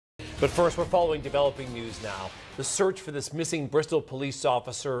But first, we're following developing news now. The search for this missing Bristol police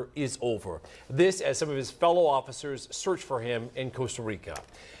officer is over. This as some of his fellow officers search for him in Costa Rica.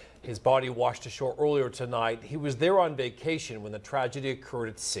 His body washed ashore earlier tonight. He was there on vacation when the tragedy occurred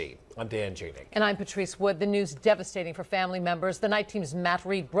at sea. I'm Dan Janik. And I'm Patrice Wood. The news devastating for family members. The night team's Matt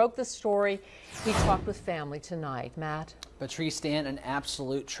Reed broke the story. He talked with family tonight. Matt. Patrice, Dan, an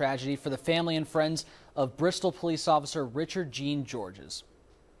absolute tragedy for the family and friends of Bristol police officer Richard Gene Georges.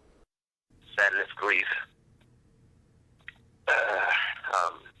 Sadness, grief.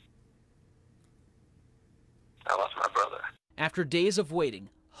 I lost my brother. After days of waiting,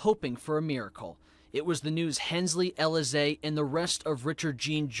 hoping for a miracle, it was the news Hensley, Elize, and the rest of Richard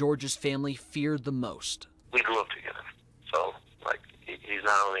Gene Georges' family feared the most. We grew up together, so he's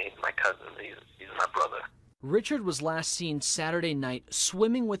not only my cousin, he's my brother. Richard was last seen Saturday night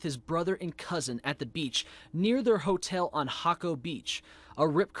swimming with his brother and cousin at the beach near their hotel on Jaco Beach. A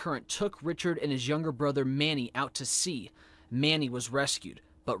rip current took Richard and his younger brother Manny out to sea. Manny was rescued,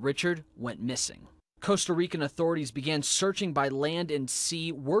 but Richard went missing. Costa Rican authorities began searching by land and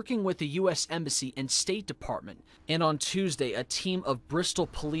sea, working with the U.S. Embassy and State Department. And on Tuesday, a team of Bristol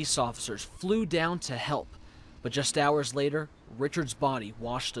police officers flew down to help. But just hours later, Richard's body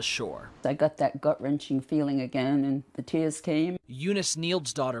washed ashore. I got that gut-wrenching feeling again, and the tears came. Eunice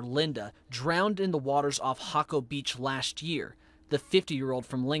Neald's daughter, Linda, drowned in the waters off Jaco Beach last year. The 50-year-old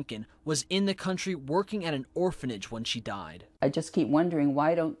from Lincoln was in the country working at an orphanage when she died. I just keep wondering,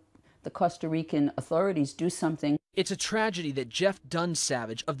 why don't the Costa Rican authorities do something? It's a tragedy that Jeff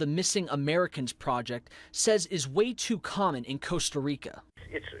Dunsavage of the Missing Americans Project says is way too common in Costa Rica.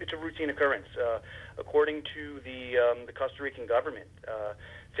 It's a routine occurrence. According to the Costa Rican government,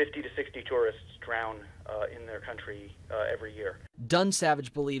 50 to 60 tourists drown in their country every year.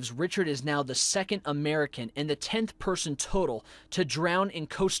 Dunsavage believes Richard is now the second American and the 10th person total to drown in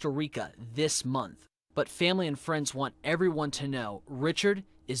Costa Rica this month. But family and friends want everyone to know Richard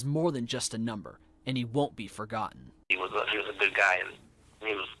is more than just a number, and he won't be forgotten. He was a good guy, and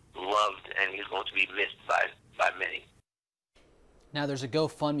he was loved, and he's going to be missed by many. Now, there's a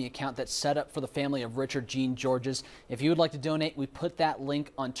GoFundMe account that's set up for the family of Richard Gene Georges. If you would like to donate, we put that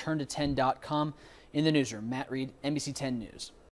link on turnto10.com. In the newsroom, Matt Reed, NBC 10 News.